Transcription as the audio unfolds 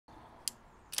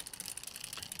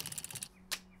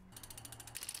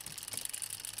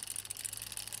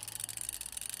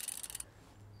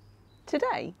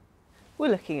Today we're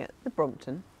looking at the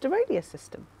Brompton derailleur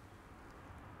system.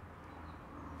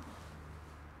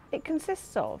 It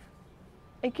consists of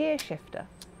a gear shifter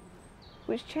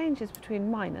which changes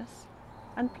between minus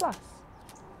and plus.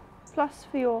 Plus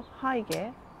for your high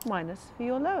gear, minus for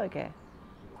your lower gear.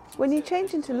 When you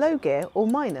change into low gear or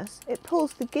minus, it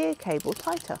pulls the gear cable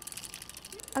tighter.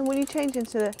 And when you change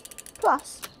into the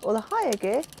plus or the higher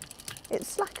gear, it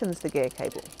slackens the gear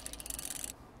cable,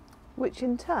 which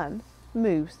in turn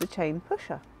moves the chain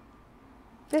pusher.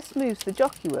 This moves the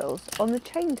jockey wheels on the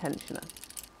chain tensioner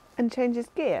and changes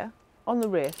gear on the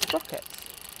rear sprockets.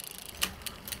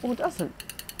 Or doesn't.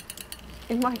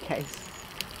 In my case,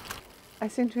 I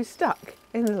seem to be stuck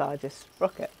in the largest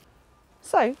sprocket.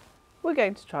 So we're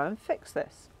going to try and fix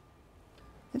this.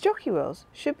 The jockey wheels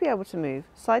should be able to move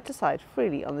side to side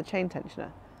freely on the chain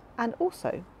tensioner and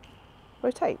also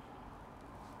rotate.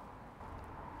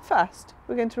 First,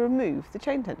 we're going to remove the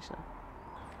chain tensioner.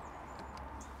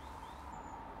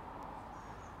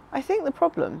 I think the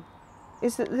problem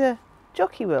is that the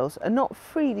jockey wheels are not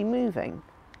freely moving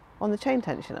on the chain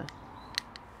tensioner.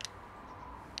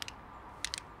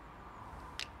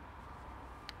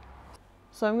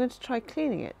 So I'm going to try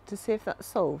cleaning it to see if that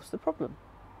solves the problem.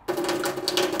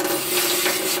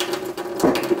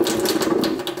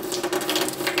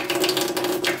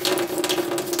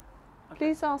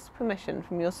 Please ask permission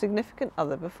from your significant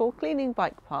other before cleaning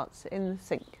bike parts in the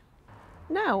sink.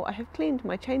 Now I have cleaned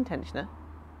my chain tensioner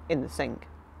in the sink.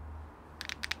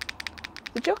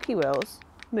 The jockey wheels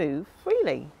move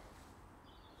freely.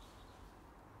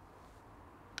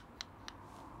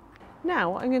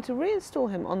 Now I'm going to reinstall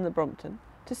him on the Brompton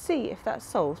to see if that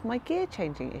solves my gear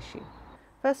changing issue.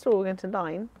 First of all, we're going to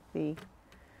line the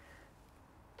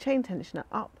chain tensioner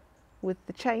up with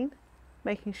the chain,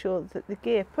 making sure that the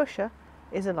gear pusher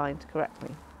is aligned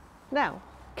correctly. Now,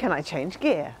 can I change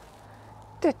gear?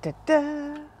 Da, da,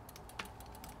 da.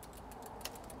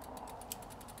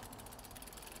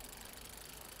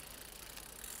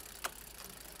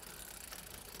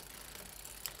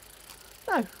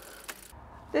 No.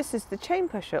 This is the chain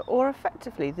pusher, or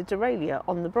effectively the derailleur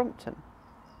on the Brompton.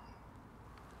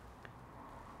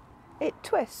 It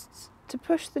twists to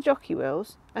push the jockey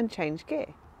wheels and change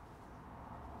gear.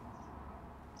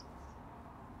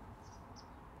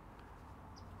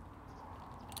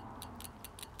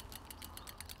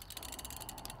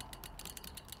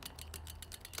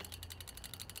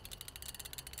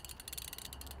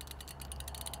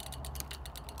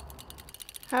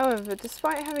 However,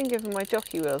 despite having given my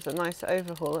jockey wheels a nice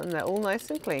overhaul and they're all nice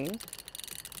and clean,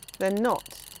 they're not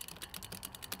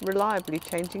reliably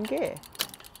changing gear.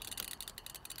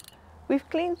 We've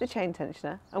cleaned the chain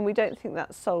tensioner and we don't think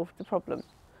that's solved the problem.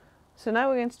 So now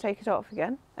we're going to take it off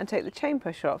again and take the chain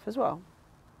pusher off as well.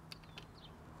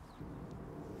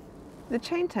 The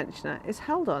chain tensioner is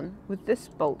held on with this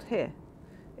bolt here.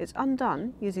 It's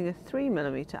undone using a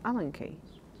 3mm Allen key.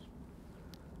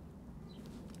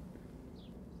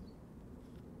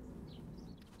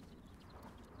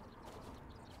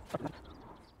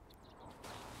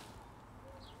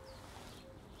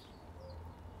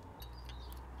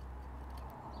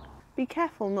 Be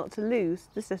careful not to lose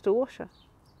this little washer.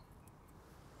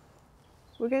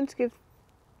 We're going to give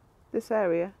this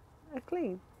area a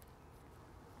clean.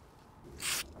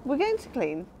 We're going to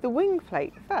clean the wing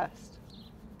plate first.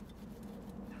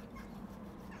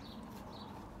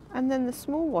 And then the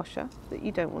small washer that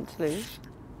you don't want to lose.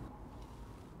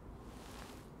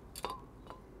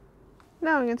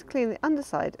 Now I'm going to clean the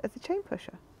underside of the chain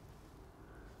pusher.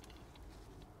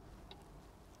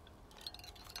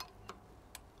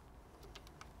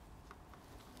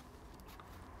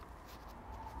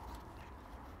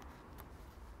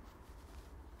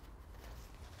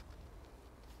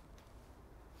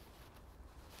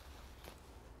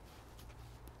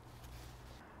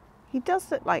 He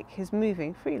does look like he's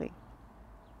moving freely.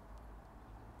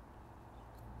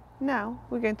 Now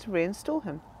we're going to reinstall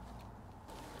him.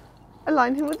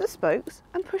 Align him with the spokes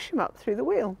and push him up through the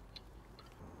wheel.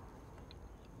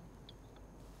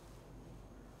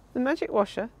 The magic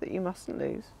washer that you mustn't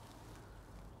lose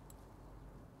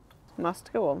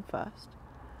must go on first.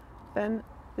 Then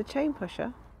the chain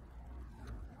pusher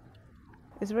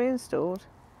is reinstalled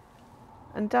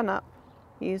and done up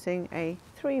using a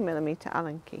 3mm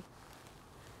Allen key.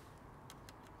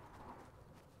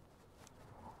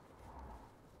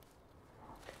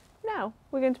 Now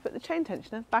we're going to put the chain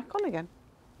tensioner back on again.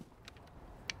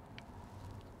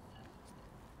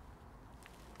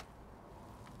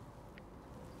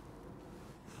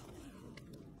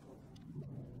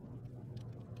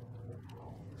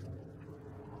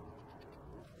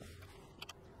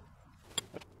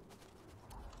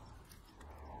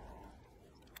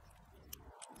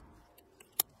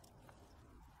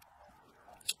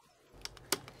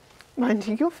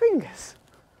 minding your fingers.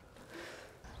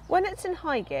 When it's in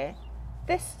high gear,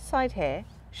 this side here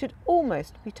should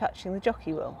almost be touching the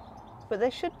jockey wheel, but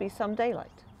there should be some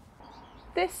daylight.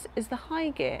 This is the high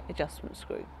gear adjustment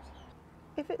screw.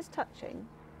 If it's touching,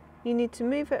 you need to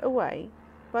move it away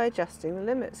by adjusting the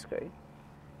limit screw.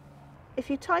 If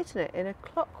you tighten it in a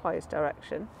clockwise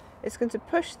direction, it's going to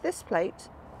push this plate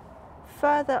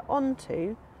further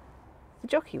onto the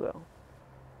jockey wheel.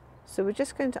 So we're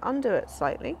just going to undo it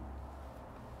slightly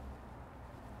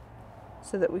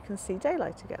so that we can see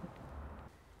daylight again.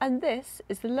 And this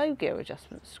is the low gear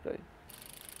adjustment screw.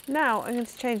 Now I'm going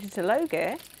to change it to low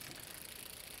gear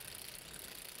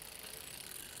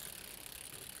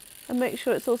and make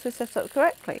sure it's also set up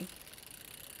correctly.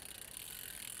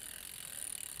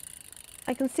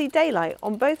 I can see daylight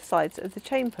on both sides of the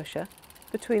chain pusher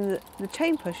between the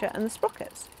chain pusher and the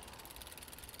sprockets.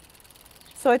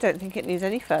 So I don't think it needs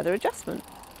any further adjustment.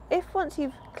 If once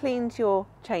you've cleaned your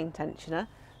chain tensioner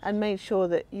and made sure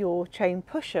that your chain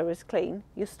pusher is clean,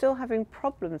 you're still having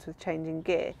problems with changing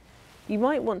gear, you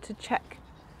might want to check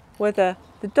whether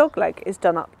the dog leg is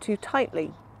done up too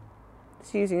tightly.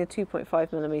 So using a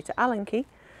 2.5mm Allen key,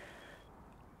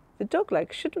 the dog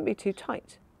leg shouldn't be too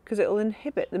tight because it will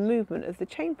inhibit the movement of the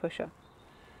chain pusher.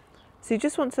 So you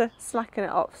just want to slacken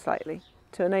it off slightly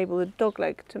to enable the dog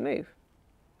leg to move.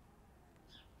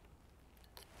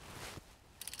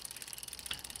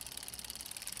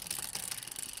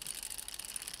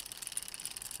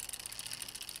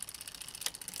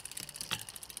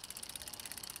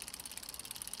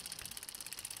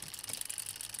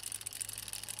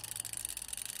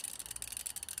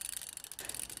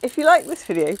 If you like this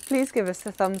video, please give us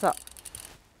a thumbs up.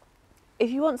 If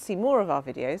you want to see more of our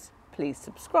videos, please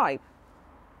subscribe.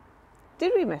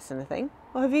 Did we miss anything?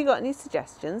 Or have you got any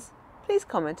suggestions? Please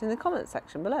comment in the comments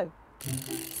section below.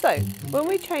 So, when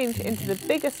we change into the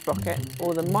bigger sprocket,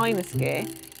 or the minus gear,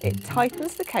 it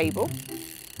tightens the cable,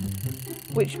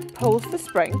 which pulls the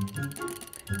spring,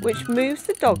 which moves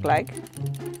the dog leg,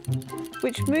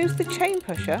 which moves the chain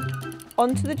pusher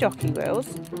onto the jockey wheels,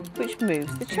 which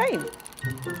moves the chain.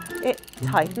 It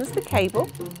tightens the cable,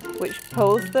 which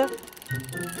pulls the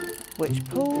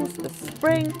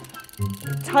spring.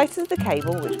 It tightens the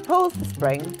cable, which pulls the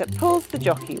spring, that pulls the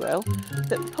jockey wheel,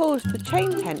 that pulls the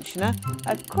chain tensioner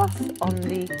across on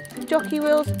the jockey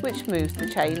wheels, which moves the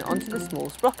chain onto the small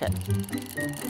sprocket.